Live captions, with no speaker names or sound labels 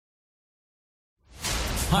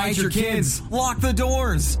hide your kids, lock the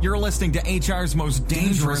doors. You're listening to HR's most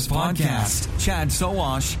dangerous podcast. Chad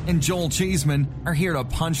Sowash and Joel Cheeseman are here to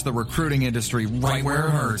punch the recruiting industry right where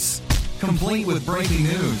it hurts. Complete with breaking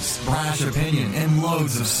news, brash opinion, and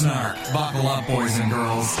loads of snark. Buckle up, boys and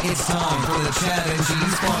girls. It's time for the Chad and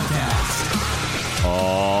Cheese Podcast.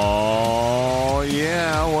 Oh,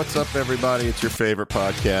 yeah. What's up, everybody? It's your favorite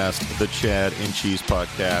podcast, the Chad and Cheese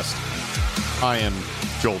Podcast. I am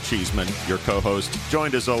Joel Cheeseman, your co-host,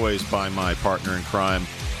 joined as always by my partner in crime,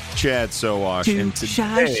 Chad Sowash. And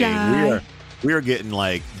today we are getting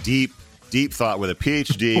like deep thought with a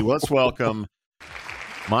PhD. Let's welcome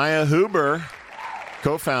Maya Huber,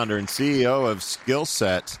 co-founder and CEO of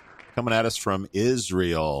Skillset, coming at us from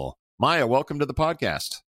Israel. Maya, welcome to the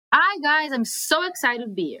podcast. Hi, guys. I'm so excited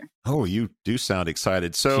to be here. Oh, you do sound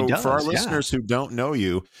excited. So for our listeners who don't know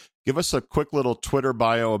you, give us a quick little Twitter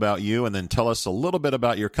bio about you and then tell us a little bit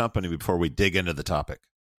about your company before we dig into the topic.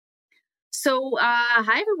 So,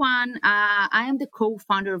 hi, everyone. I am the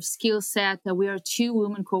co-founder of Skillset. We are two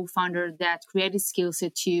women co-founders that created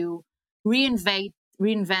Skillset to reinvent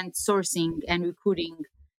sourcing and recruiting.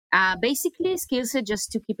 Basically, Skillset,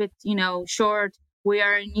 just to keep it, short, we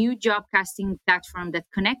are a new job casting platform that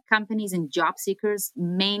connect companies and job seekers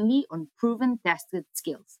mainly on proven, tested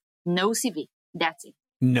skills. No CV. That's it.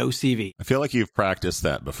 No CV. I feel like you've practiced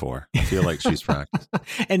that before. I feel like she's practiced.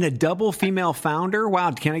 And a double female founder?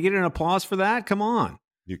 Wow. Can I get an applause for that? Come on.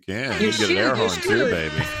 You can. You get an air horn too,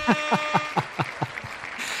 baby.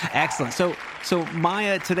 Excellent. So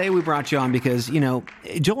Maya, today we brought you on because,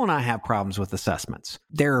 Joel and I have problems with assessments.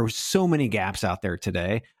 There are so many gaps out there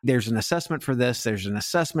today. There's an assessment for this. There's an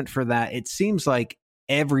assessment for that. It seems like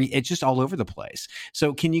it's just all over the place.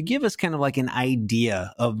 So can you give us kind of like an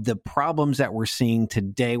idea of the problems that we're seeing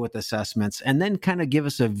today with assessments and then kind of give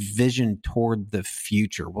us a vision toward the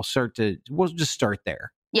future? We'll just start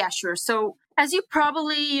there. Yeah, sure. So as you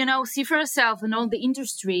probably, see for yourself and all the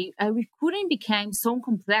industry, recruiting became so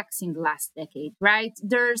complex in the last decade, right?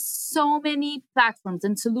 There's so many platforms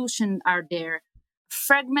and solutions are there,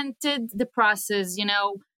 fragmented the process,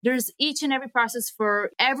 there's each and every process for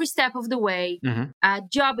every step of the way,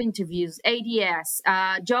 job interviews, ADS,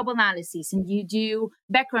 job analysis, and you do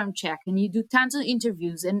background check and you do tons of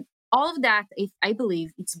interviews. And all of that, I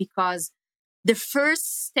believe it's because the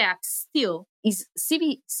first step still is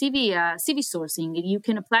CV sourcing. You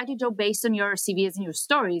can apply to job based on your CVs and your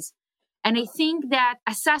stories. And I think that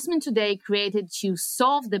assessment today created to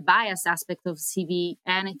solve the bias aspect of CV.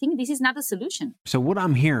 And I think this is not a solution. So what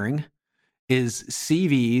I'm hearing is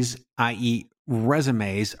CVs, i.e.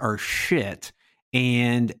 resumes, are shit.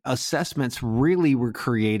 And assessments really were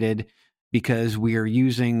created because we are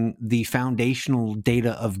using the foundational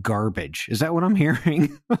data of garbage. Is that what I'm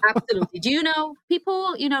hearing? Absolutely. Do you know,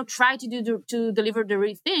 people, try to deliver the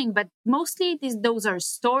real thing, but mostly those are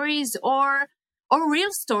stories or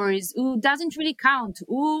real stories who doesn't really count.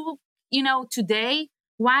 Who, today,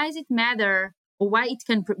 why does it matter? Or why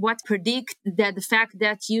what predict that the fact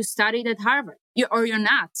that you studied at Harvard or you're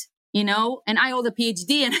not, and I hold a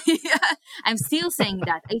PhD and I'm still saying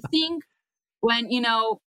that. I think when,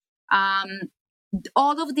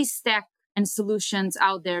 all of these tech and solutions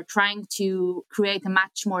out there trying to create a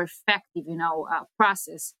much more effective,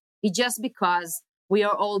 process, it's just because we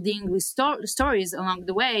are all dealing with stories along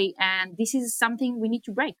the way. And this is something we need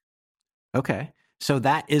to break. Okay. So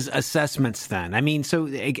that is assessments then. I mean, so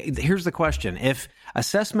here's the question. If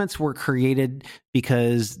assessments were created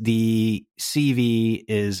because the CV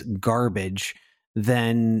is garbage,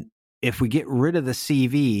 then if we get rid of the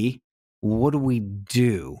CV, what do we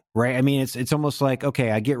do? Right? I mean, it's almost like,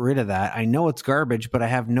 okay, I get rid of that. I know it's garbage, but I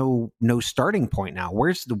have no starting point now.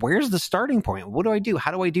 Where's the starting point? What do I do?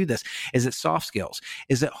 How do I do this? Is it soft skills?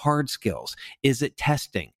 Is it hard skills? Is it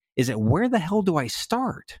testing? Is it where the hell do I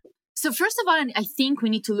start? So first of all, I think we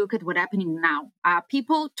need to look at what's happening now.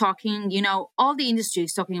 People talking, all the industry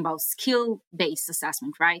is talking about skill-based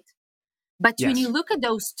assessment, right? But Yes. When you look at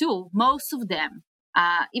those tools, most of them,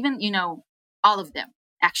 even, all of them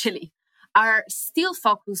actually, are still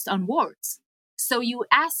focused on words. So you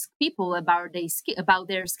ask people about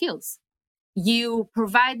their skills. You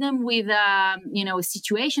provide them with, a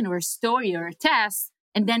situation or a story or a test,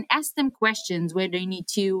 and then ask them questions where they need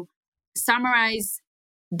to summarize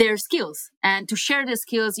their skills and to share their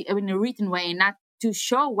skills in a written way and not to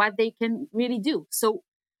show what they can really do. So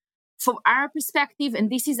from our perspective, and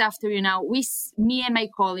this is after, me and my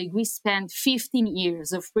colleague, we spent 15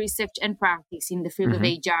 years of research and practice in the field of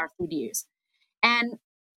HR through the years. And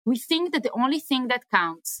we think that the only thing that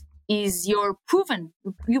counts is your proven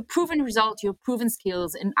result, your proven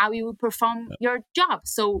skills, and how you will perform your job.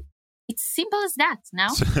 So It's simple as that. Now,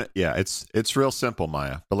 Yeah, it's real simple,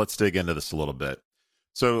 Maya. But let's dig into this a little bit.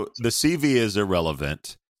 So the CV is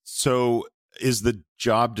irrelevant. So is the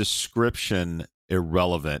job description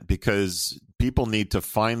irrelevant because people need to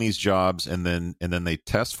find these jobs and then they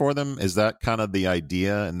test for them? Is that kind of the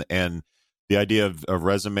idea? And the idea of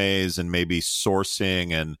resumes and maybe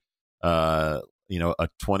sourcing and a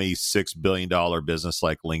 $26 billion business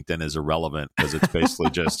like LinkedIn is irrelevant because it's basically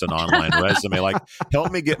just an online resume. Like,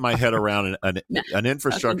 help me get my head around an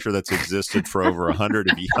infrastructure that's existed for over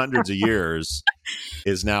hundreds of years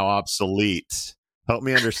is now obsolete. Help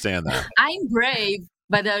me understand that. I'm brave,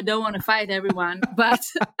 but I don't want to fight everyone. But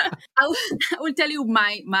I will tell you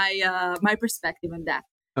my perspective on that.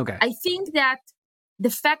 Okay. I think that the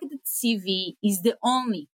fact that CV is the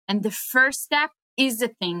only and the first step is the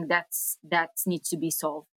thing that needs to be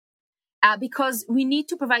solved. Because we need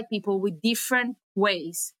to provide people with different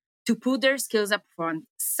ways to put their skills up front.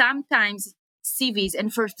 Sometimes CVs,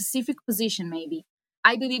 and for a specific position, maybe.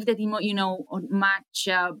 I believe that, much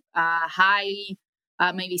high,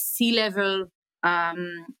 maybe C-level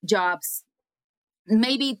jobs,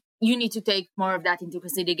 maybe you need to take more of that into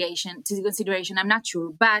consideration. I'm not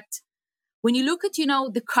sure. But when you look at,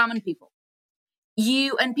 the common people,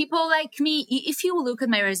 you and people like me, if you look at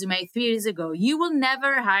my resume 3 years ago, you will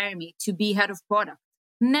never hire me to be head of product.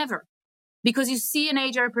 Never. Because you see an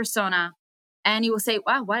HR persona and you will say,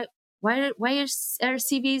 wow, why our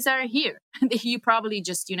CVs are here? You probably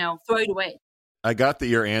just, throw it away. I got that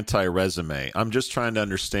you're anti-resume. I'm just trying to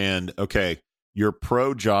understand, okay, you're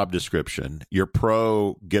pro job description, you're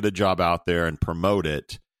pro get a job out there and promote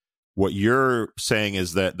it. What you're saying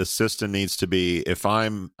is that the system needs to be, if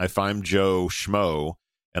I'm Joe Schmo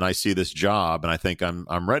and I see this job and I think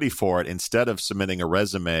I'm ready for it, instead of submitting a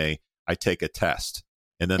resume, I take a test.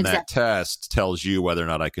 And then That test tells you whether or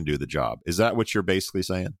not I can do the job. Is that what you're basically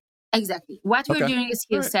saying? Exactly. What we're doing at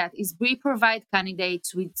Skillset is we provide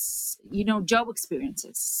candidates with, job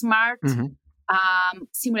experiences, smart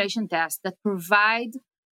simulation tests that provide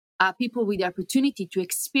people with the opportunity to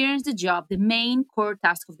experience the job, the main core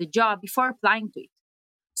task of the job before applying to it.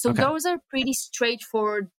 So those are pretty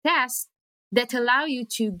straightforward tests that allow you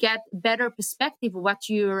to get better perspective of what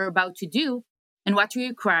you're about to do and what you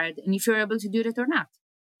required and if you're able to do it or not.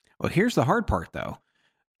 Well, here's the hard part, though.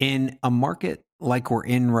 In a market like we're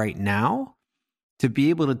in right now, to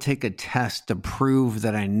be able to take a test to prove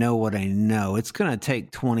that I know what I know, it's going to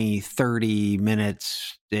take 20, 30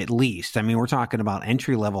 minutes at least. I mean, we're talking about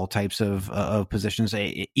entry-level types of positions,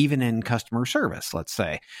 even in customer service, let's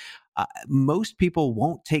say. Most people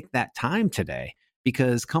won't take that time today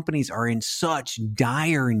because companies are in such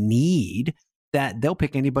dire need that they'll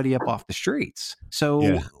pick anybody up off the streets.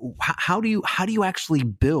 So how do you actually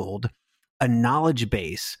build a knowledge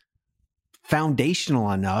base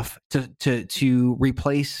foundational enough to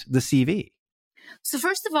replace the CV? So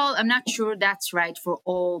first of all, I'm not sure that's right for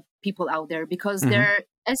all people out there because there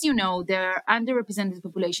are underrepresented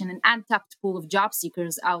population and untapped pool of job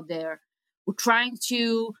seekers out there who are trying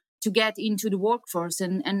to get into the workforce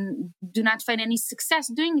and do not find any success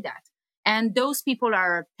doing that. And those people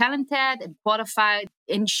are talented and qualified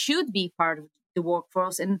and should be part of the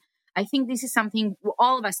workforce. And I think this is something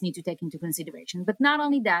all of us need to take into consideration. But not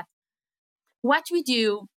only that, what we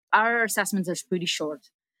do, our assessments are pretty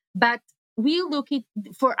short, but we look at,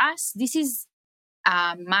 for us, this is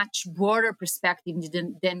a much broader perspective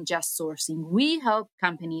than just sourcing. We help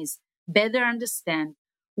companies better understand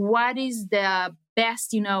what is the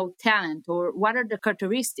best, talent or what are the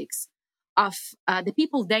characteristics of the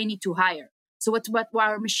people they need to hire. So what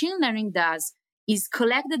our machine learning does is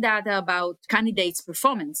collect the data about candidates'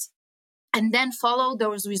 performance and then follow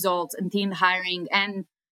those results until hiring and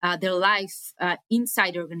their life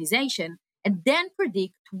inside the organization, and then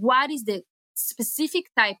predict what is the specific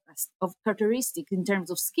type of characteristic in terms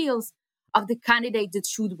of skills of the candidate that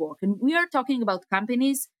should work. And we are talking about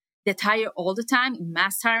companies that hire all the time in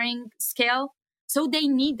mass hiring scale. So they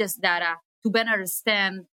need this data to better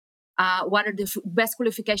understand what are the best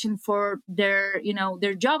qualifications for their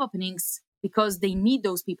job openings because they need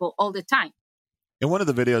those people all the time. In one of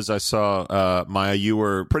the videos I saw, Maya, you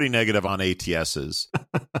were pretty negative on ATSs.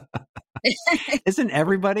 Isn't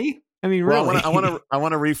everybody? I mean, really? Well, I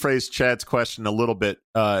want to rephrase Chad's question a little bit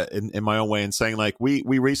in my own way and saying, like, we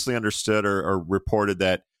recently understood or reported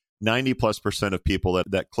that 90+% of people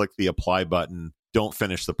that click the apply button don't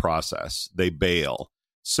finish the process. They bail.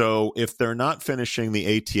 So if they're not finishing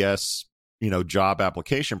the ATS, job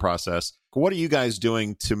application process, what are you guys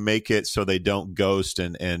doing to make it so they don't ghost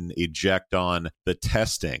and eject on the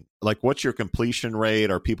testing? Like, what's your completion rate?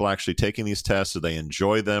 Are people actually taking these tests? Do they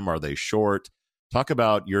enjoy them? Are they short? Talk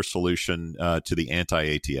about your solution to the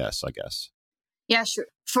anti-ATS, I guess. Yeah, sure.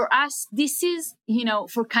 For us, this is,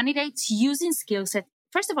 for candidates using Skillset,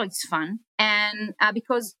 first of all, it's fun. And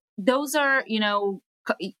because those are,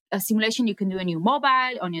 a simulation you can do on your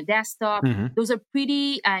mobile, on your desktop. Mm-hmm. Those are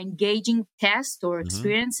pretty engaging tests or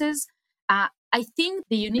experiences. I think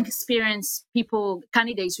the unique experience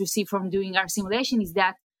candidates receive from doing our simulation is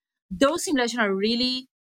that those simulations are really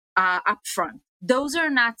upfront. Those are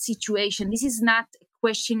not situations. This is not a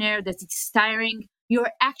questionnaire that is tiring.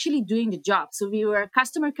 You're actually doing the job. So if you're a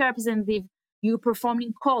customer care representative, you're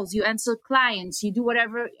performing calls, you answer clients, you do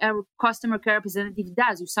whatever a customer care representative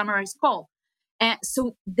does, you summarize call. And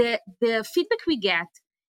so the feedback we get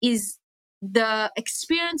is the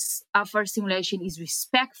experience of our simulation is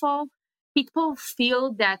respectful. People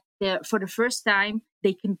feel that for the first time,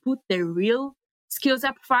 they can put their real skills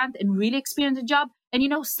up front and really experience the job. And,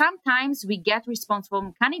 sometimes we get response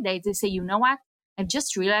from candidates. They say, you know what? I've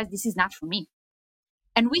just realized this is not for me.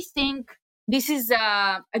 And we think this is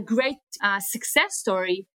a great success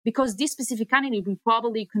story because this specific candidate will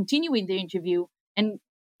probably continue in the interview, and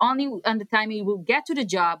only on the time he will get to the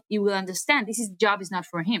job, he will understand this job is not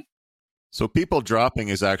for him. So people dropping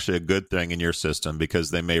is actually a good thing in your system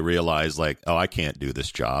because they may realize I can't do this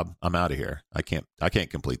job. I'm out of here. I can't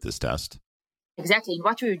complete this test. Exactly. And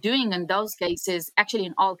what we're doing in those cases, actually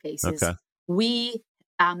in all cases, we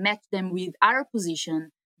match them with our position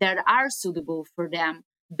that are suitable for them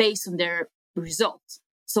based on their results.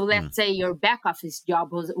 So let's say your back office job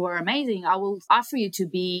were amazing. I will offer you to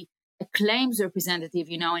be a claims representative,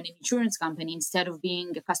 in an insurance company instead of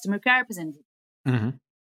being a customer care representative. Mm-hmm.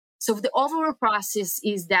 So the overall process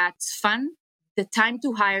is that fun. The time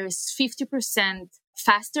to hire is 50%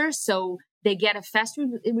 faster. So they get a faster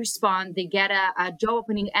response. They get a job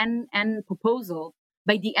opening and proposal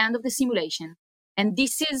by the end of the simulation. And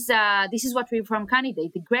this is what we from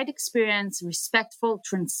candidate: the great experience, respectful,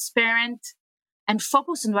 transparent, and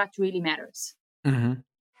focus on what really matters. Mm-hmm.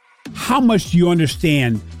 How much do you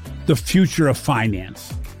understand the future of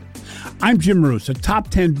finance? I'm Jim Roos, a top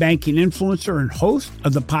 10 banking influencer and host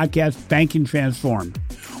of the podcast Banking Transformed,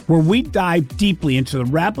 where we dive deeply into the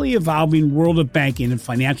rapidly evolving world of banking and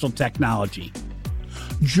financial technology.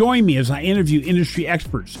 Join me as I interview industry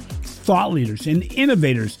experts, thought leaders, and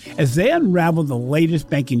innovators as they unravel the latest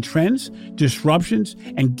banking trends, disruptions,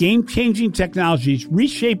 and game-changing technologies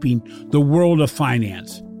reshaping the world of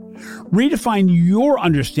finance. Redefine your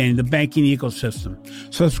understanding of the banking ecosystem.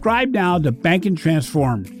 Subscribe now to Banking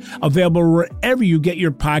Transformed, available wherever you get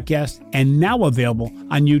your podcast and now available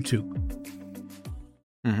on YouTube.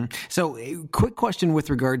 Mm-hmm. So quick question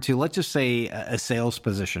with regard to, let's just say, a sales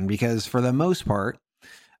position, because for the most part,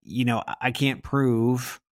 I can't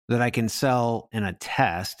prove that I can sell in a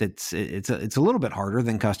test. It's a little bit harder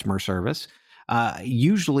than customer service.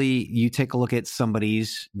 Usually you take a look at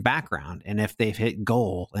somebody's background and if they've hit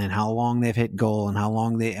goal and how long they've hit goal and how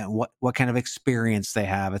long what kind of experience they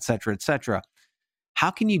have, et cetera, et cetera. How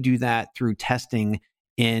can you do that through testing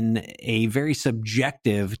in a very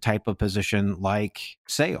subjective type of position like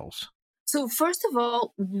sales? So first of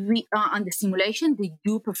all, we on the simulation, we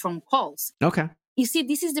do perform calls. Okay. You see,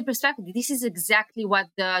 this is the perspective. This is exactly what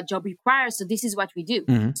the job requires. So this is what we do.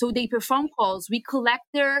 Mm-hmm. So they perform calls. We collect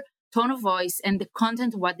their tone of voice and the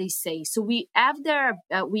content of what they say. So we have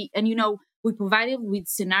we provided with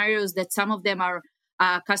scenarios that some of them are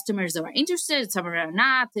customers are interested, some are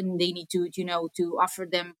not, and they need to offer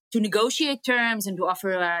them to negotiate terms and to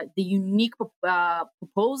offer the unique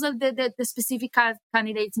proposal that the specific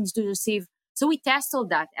candidates need to receive. So we test all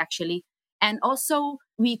that actually. And also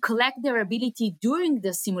we collect their ability during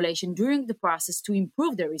the simulation, during the process to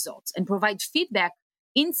improve their results and provide feedback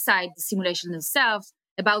inside the simulation themselves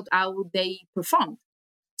about how they performed.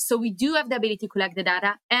 So we do have the ability to collect the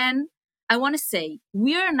data. And I want to say,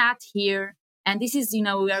 we are not here, and this is,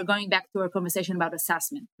 we are going back to our conversation about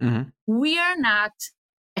assessment. Mm-hmm. We are not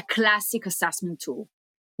a classic assessment tool.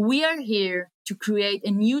 We are here to create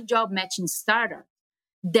a new job matching startup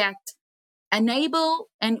that enable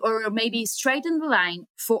or maybe straighten the line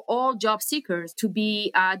for all job seekers to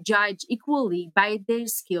be judged equally by their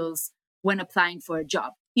skills when applying for a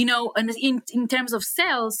job. And in terms of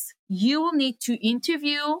sales, you will need to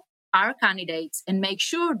interview our candidates and make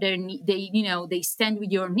sure they stand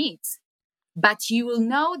with your needs. But you will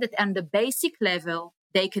know that on the basic level,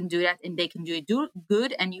 they can do that and they can do it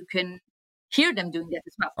good, and you can hear them doing that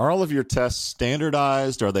as well. Are all of your tests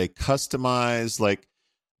standardized? Are they customized? Like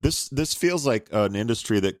this feels like an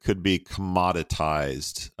industry that could be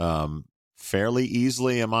commoditized fairly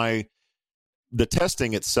easily. Am I the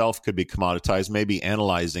testing itself could be commoditized. Maybe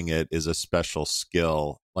analyzing it is a special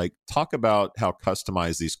skill. Like, talk about how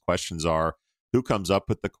customized these questions are. Who comes up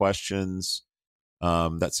with the questions?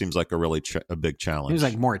 That seems like a really a big challenge. Seems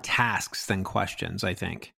like more tasks than questions, I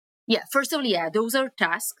think. Yeah, first of all, those are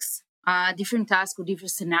tasks, different tasks or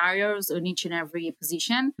different scenarios on each and every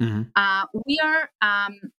position. We are,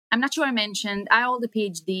 I'm not sure I mentioned, I hold a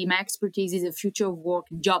PhD. My expertise is the future of work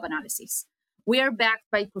and job analysis. We are backed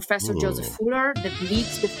by Professor Joseph Fuller that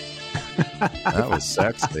leads the... That was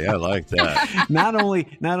sexy. I like that. Not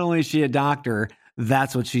only is she a doctor,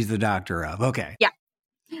 that's what she's the doctor of. Okay. Yeah.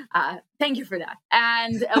 Thank you for that.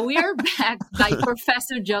 And we are backed by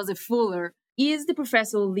Professor Joseph Fuller. He is the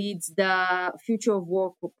professor who leads the Future of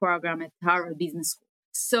Work program at Harvard Business School.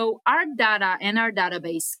 So our data and our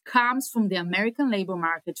database comes from the American labor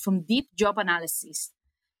market, from deep job analysis.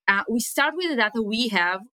 We start with the data we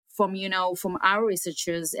have from our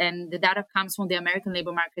researchers, and the data comes from the American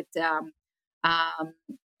labor market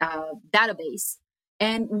database.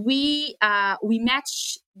 And we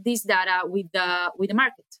match this data with the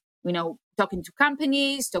market. Talking to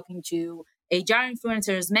companies, talking to HR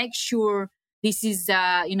influencers, make sure this is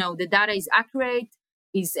the data is accurate,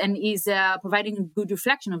 is providing a good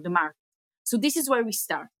reflection of the market. So this is where we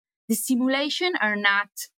start. The simulation are not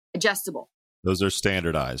adjustable. Those are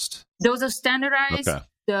standardized. Okay.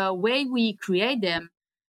 The way we create them,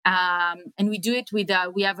 and we do it with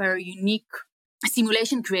we have a unique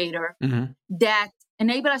simulation creator that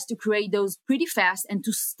enable us to create those pretty fast and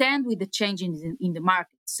to stand with the changes in the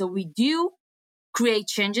market. So we do create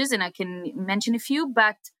changes, and I can mention a few,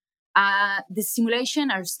 but the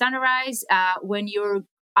simulation are standardized. When you're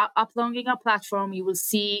uploading a platform, you will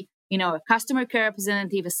see, a customer care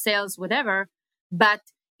representative, a sales, whatever. But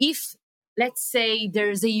if, let's say,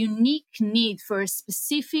 there's a unique need for a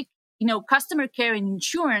specific, customer care and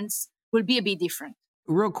insurance will be a bit different.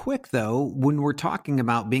 Real quick, though, when we're talking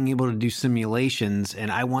about being able to do simulations and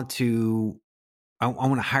I want to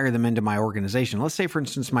hire them into my organization. Let's say, for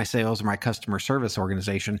instance, my sales or my customer service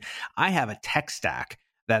organization, I have a tech stack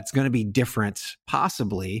that's going to be different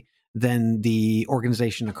possibly than the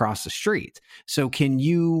organization across the street. So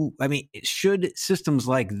should systems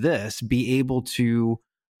like this be able to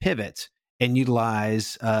pivot and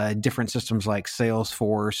utilize different systems like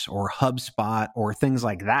Salesforce or HubSpot or things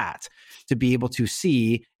like that to be able to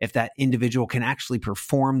see if that individual can actually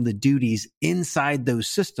perform the duties inside those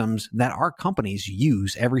systems that our companies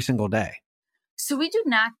use every single day? So we do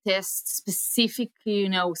not test specific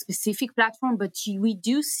platform, but we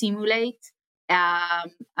do simulate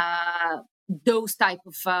those type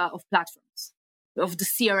of platforms, of the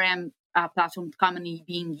CRM platform commonly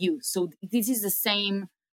being used. So this is the same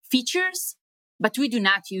features, but we do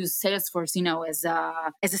not use Salesforce,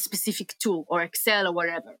 as a specific tool, or Excel or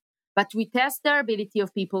whatever. But we test the ability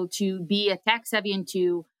of people to be tech savvy and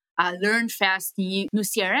to learn fast new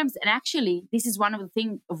CRMs. And actually, this is one of the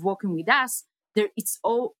things of working with us. It's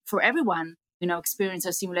all for everyone. Experience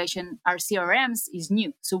or simulation. Our CRMs is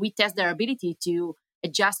new, so we test their ability to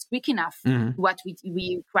adjust quick enough to what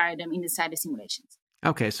we require them inside the simulations.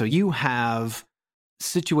 Okay, so you have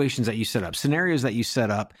situations that you set up, scenarios that you set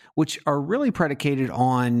up, which are really predicated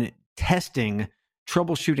on testing,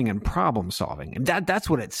 troubleshooting, and problem solving. And that's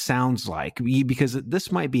what it sounds like, because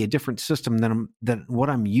this might be a different system than what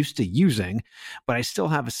I'm used to using, but I still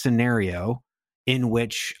have a scenario in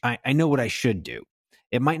which I know what I should do.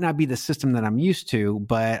 It might not be the system that I'm used to,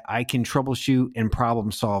 but I can troubleshoot and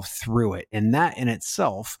problem solve through it. And that in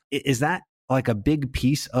itself, is that like a big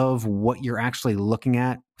piece of what you're actually looking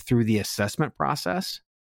at through the assessment process?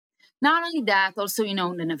 Not only that, also,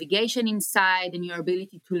 the navigation inside and your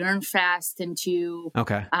ability to learn fast and to,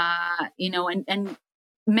 and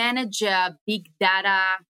manage big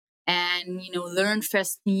data and, learn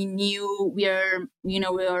fast new. We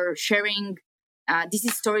are sharing, this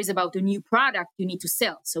is stories about a new product you need to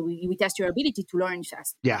sell. So we test your ability to learn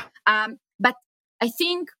fast. Yeah. But I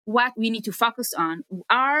think what we need to focus on,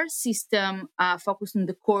 our system focus on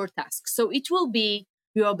the core tasks. So it will be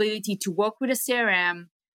your ability to work with a CRM,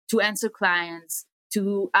 to answer clients,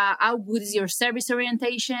 to how good is your service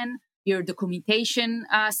orientation, your documentation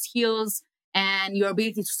skills, and your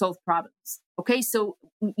ability to solve problems. Okay, so,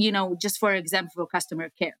 just for example, for customer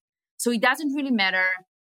care. So it doesn't really matter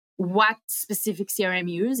what specific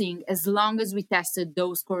CRM you're using, as long as we tested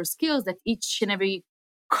those core skills that each and every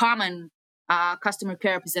common customer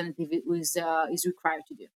care representative is required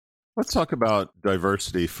to do. Let's talk about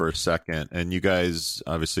diversity for a second. And you guys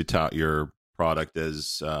obviously tout your product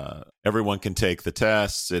as everyone can take the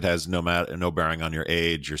tests. It has no bearing on your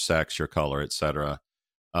age, your sex, your color, etc.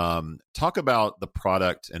 Talk about the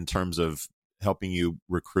product in terms of helping you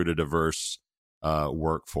recruit a diverse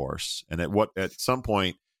workforce. And at some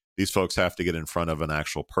point, these folks have to get in front of an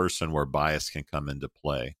actual person where bias can come into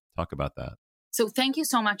play. Talk about that. So thank you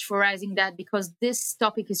so much for raising that, because this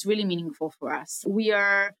topic is really meaningful for us. We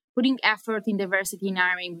are putting effort in diversity in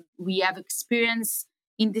hiring. We have experience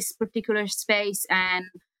in this particular space, and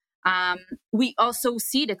we also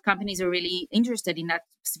see that companies are really interested in that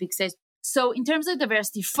specific space. So in terms of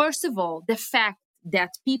diversity, first of all, the fact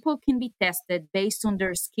that people can be tested based on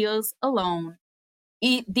their skills alone,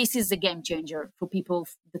 this is a game changer for people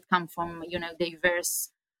that come from, diverse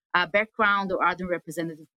background or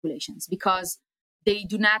underrepresented populations, because they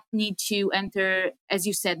do not need to enter, as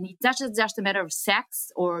you said, it's not just a matter of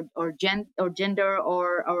sex or gender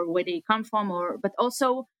or where they come from, but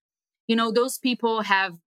also, those people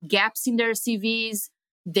have gaps in their CVs,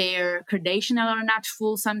 their credentials are not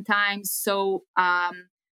full sometimes. So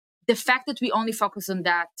the fact that we only focus on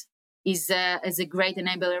that is a great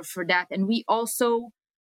enabler for that. And we also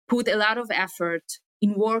put a lot of effort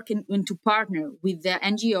in working and to partner with the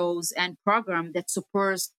NGOs and program that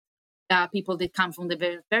supports people that come from the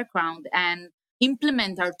various background and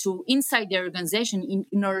implement our tool inside the organization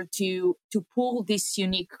in order to pull these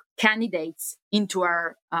unique candidates into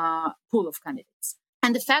our pool of candidates.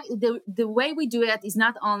 And the fact, the way we do it is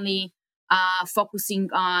not only focusing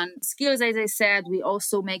on skills, as I said, we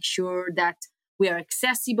also make sure that we are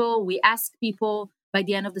accessible. We ask people by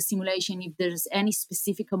the end of the simulation if there's any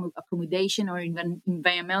specific accommodation or even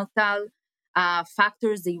environmental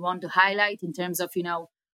factors that you want to highlight in terms of,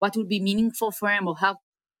 what would be meaningful for them or help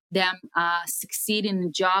them succeed in a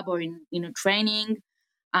job or in a training.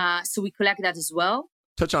 So we collect that as well.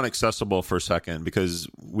 Touch on accessible for a second, because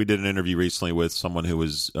we did an interview recently with someone who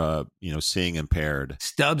was, seeing impaired.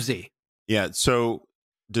 Stubbsy. Yeah. So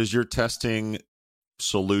does your testing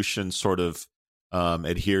solution sort of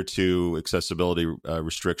adhere to accessibility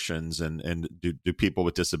restrictions, and do people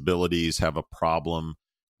with disabilities have a problem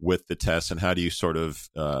with the test, and how do you sort of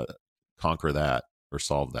conquer that or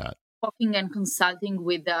solve that? Talking and consulting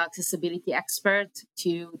with the accessibility expert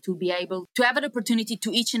to be able to have an opportunity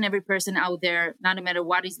to each and every person out there, not matter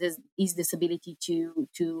what is disability,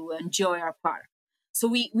 to enjoy our product. So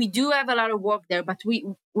we do have a lot of work there, but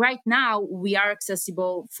right now we are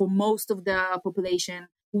accessible for most of the population.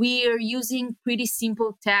 We are using pretty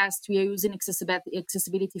simple tests. We are using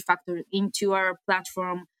accessibility factor into our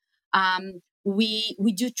platform. We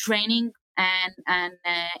do training and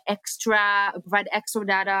provide extra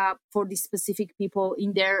data for the specific people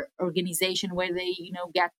in their organization where they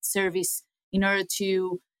get service in order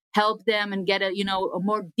to help them and get a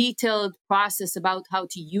more detailed process about how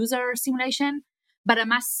to use our simulation. But I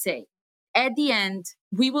must say, at the end,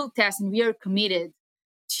 we will test, and we are committed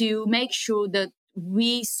to make sure that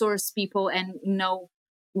we source people and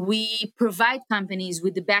we provide companies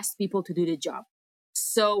with the best people to do the job.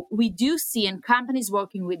 So we do see, and companies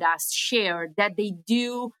working with us share that they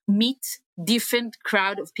do meet different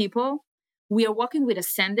crowd of people. We are working with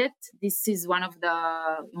Ascended. This is one of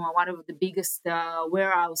the biggest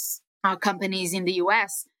warehouse companies in the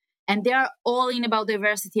US, and they are all in about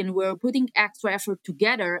diversity. And we're putting extra effort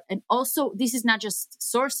together. And also, this is not just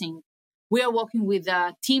sourcing. We are working with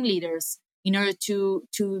team leaders in order to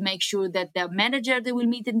make sure that the manager they will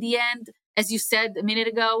meet in the end, as you said a minute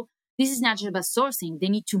ago, this is not just about sourcing. They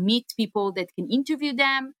need to meet people that can interview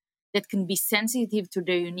them, that can be sensitive to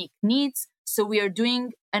their unique needs. So we are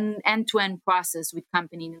doing an end-to-end process with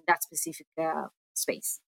companies in that specific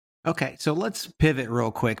space. Okay, so let's pivot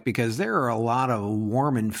real quick, because there are a lot of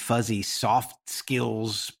warm and fuzzy soft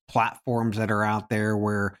skills platforms that are out there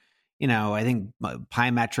where, I think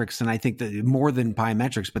Pymetrics, and I think that more than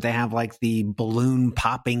Pymetrics, but they have like the balloon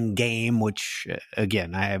popping game, which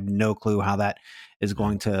again, I have no clue how that is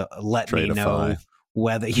going to let me know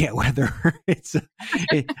whether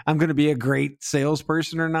I'm going to be a great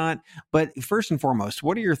salesperson or not. But first and foremost,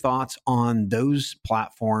 what are your thoughts on those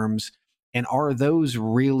platforms? And are those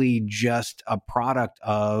really just a product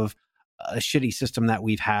of a shitty system that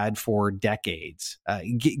we've had for decades?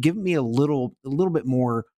 Give me a little bit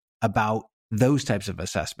more about those types of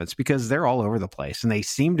assessments, because they're all over the place and they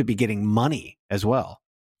seem to be getting money as well.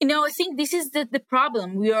 I think this is the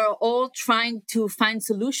problem. We are all trying to find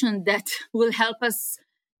solutions that will help us,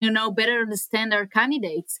 better understand our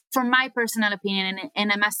candidates. From my personal opinion,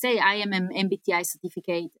 and I must say, I am an MBTI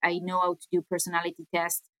certificate. I know how to do personality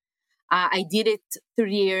tests. I did it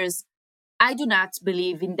 3 years. I do not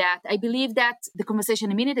believe in that. I believe that the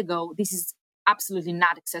conversation a minute ago, this is absolutely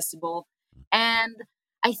not accessible. And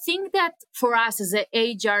I think that for us as an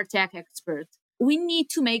HR tech expert, we need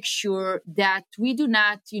to make sure that we do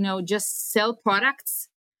not, just sell products,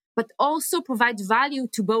 but also provide value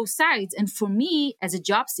to both sides. And for me, as a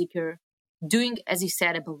job seeker, doing, as you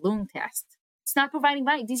said, a balloon test, it's not providing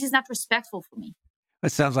value. This is not respectful for me.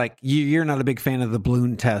 It sounds like you're not a big fan of the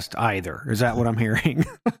balloon test either. Is that what I'm hearing?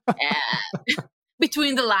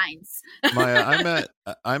 Between the lines. Maya,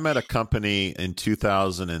 I met a company in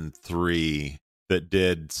 2003 that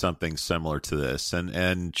did something similar to this.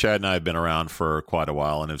 And Chad and I have been around for quite a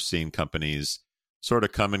while and have seen companies sort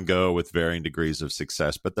of come and go with varying degrees of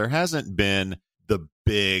success, but there hasn't been the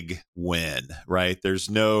big win, right? There's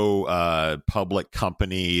no public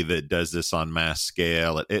company that does this on mass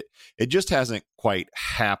scale. It just hasn't quite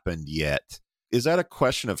happened yet. Is that a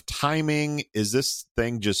question of timing? Is this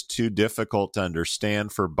thing just too difficult to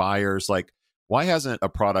understand for buyers? Like, why hasn't a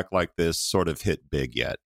product like this sort of hit big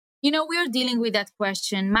yet? We're dealing with that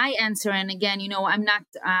question. My answer, and again, I'm not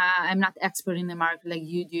expert in the market like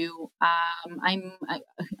you do. I'm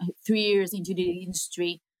 3 years into the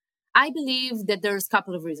industry. I believe that there's a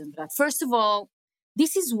couple of reasons for that. First of all,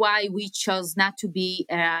 this is why we chose not to be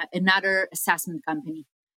another assessment company.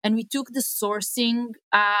 And we took the sourcing,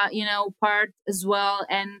 part as well.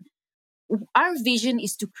 And our vision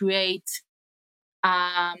is to create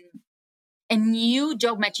a new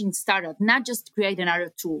job matching startup, not just create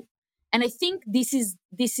another tool. And I think this is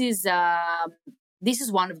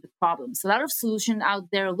one of the problems. A lot of solutions out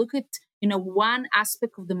there look at one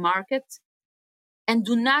aspect of the market and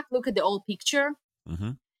do not look at the whole picture.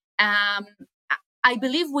 Mm-hmm. I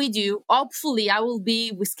believe we do. Hopefully, I will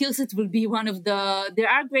be with Skillset. Will be one of the. There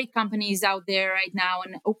are great companies out there right now,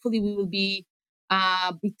 and hopefully, we will be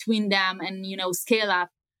between them and scale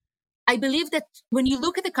up. I believe that when you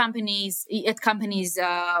look at the companies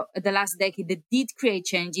the last decade that did create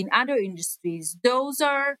change in other industries, those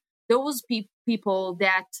are people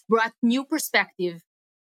that brought new perspective,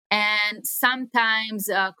 and sometimes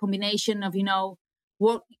a combination of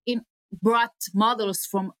brought models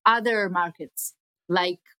from other markets,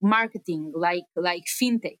 like marketing, like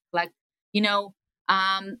fintech, I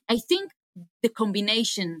think the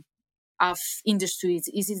combination of industries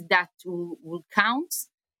is that will count,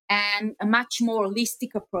 and a much more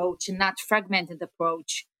holistic approach and not fragmented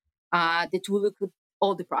approach that will look at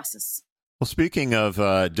all the process. Well, speaking of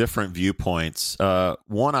different viewpoints,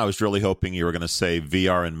 one, I was really hoping you were going to say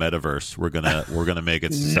VR and metaverse. We're gonna make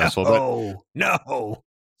it successful. No.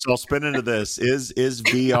 So I'll spin into this. Is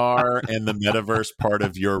VR and the metaverse part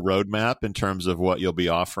of your roadmap in terms of what you'll be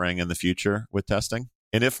offering in the future with testing?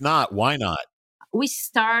 And if not, why not? We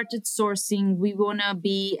started sourcing. We want to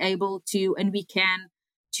be able to, and we can,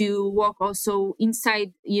 to work also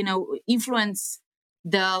inside, influence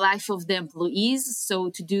the life of the employees. So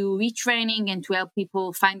to do retraining and to help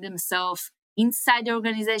people find themselves inside the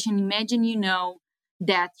organization. Imagine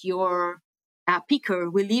that your picker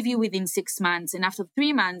will leave you within 6 months, and after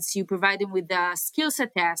 3 months, you provide them with a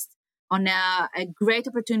Skillset test on a great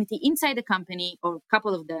opportunity inside the company, or a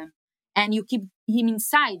couple of them, and you keep him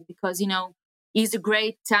inside because he's a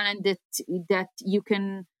great talent that you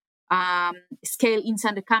can scale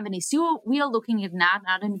inside the company. So we are looking at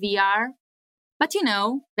not in VR, but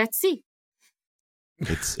let's see.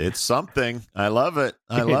 It's something. I love it.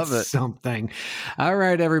 It's something. All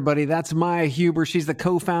right, everybody. That's Maya Huber. She's the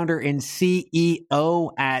co-founder and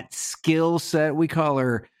CEO at Skillset. We call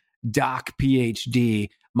her Doc PhD.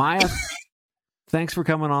 Maya, thanks for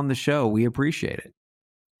coming on the show. We appreciate it.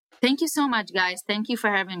 Thank you so much, guys. Thank you for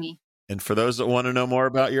having me. And for those that want to know more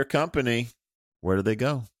about your company, where do they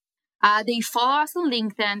go? They follow us on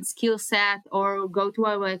LinkedIn, Skillset, or go to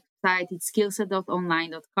our website. It's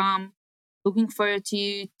skillset.online.com. Looking forward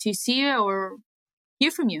to see you or hear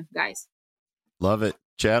from you guys. Love it.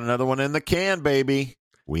 Chad, another one in the can, baby.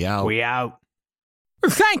 We out.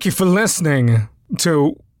 Thank you for listening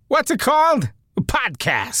to, what's it called? A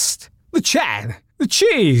podcast. The Chad. The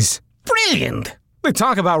Cheese. Brilliant. They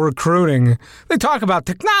talk about recruiting. They talk about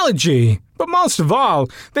technology. But most of all,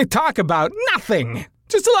 they talk about nothing.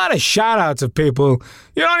 Just a lot of shout-outs of people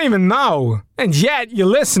you don't even know. And yet you're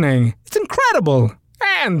listening. It's incredible.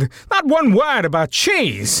 And not one word about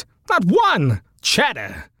cheese. Not one.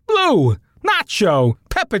 Cheddar, blue, nacho,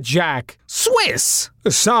 pepper jack, Swiss.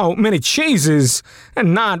 So many cheeses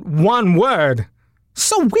and not one word.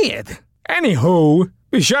 So weird. Anywho,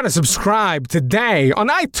 be sure to subscribe today on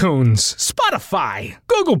iTunes, Spotify,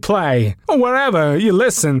 Google Play, or wherever you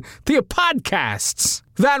listen to your podcasts.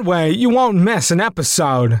 That way you won't miss an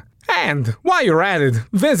episode. And while you're at it,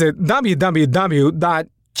 visit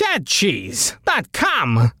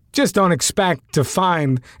www.chadcheese.com. Just don't expect to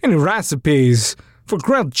find any recipes for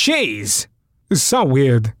grilled cheese. It's so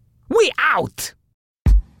weird. We out!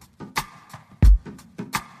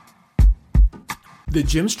 The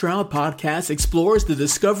Jim Stroud Podcast explores the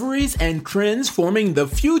discoveries and trends forming the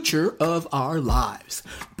future of our lives.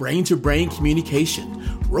 Brain-to-brain communication,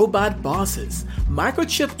 robot bosses,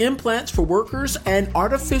 microchip implants for workers, and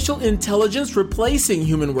artificial intelligence replacing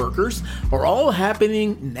human workers are all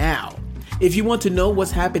happening now. If you want to know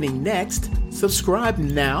what's happening next, subscribe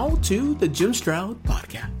now to the Jim Stroud Podcast.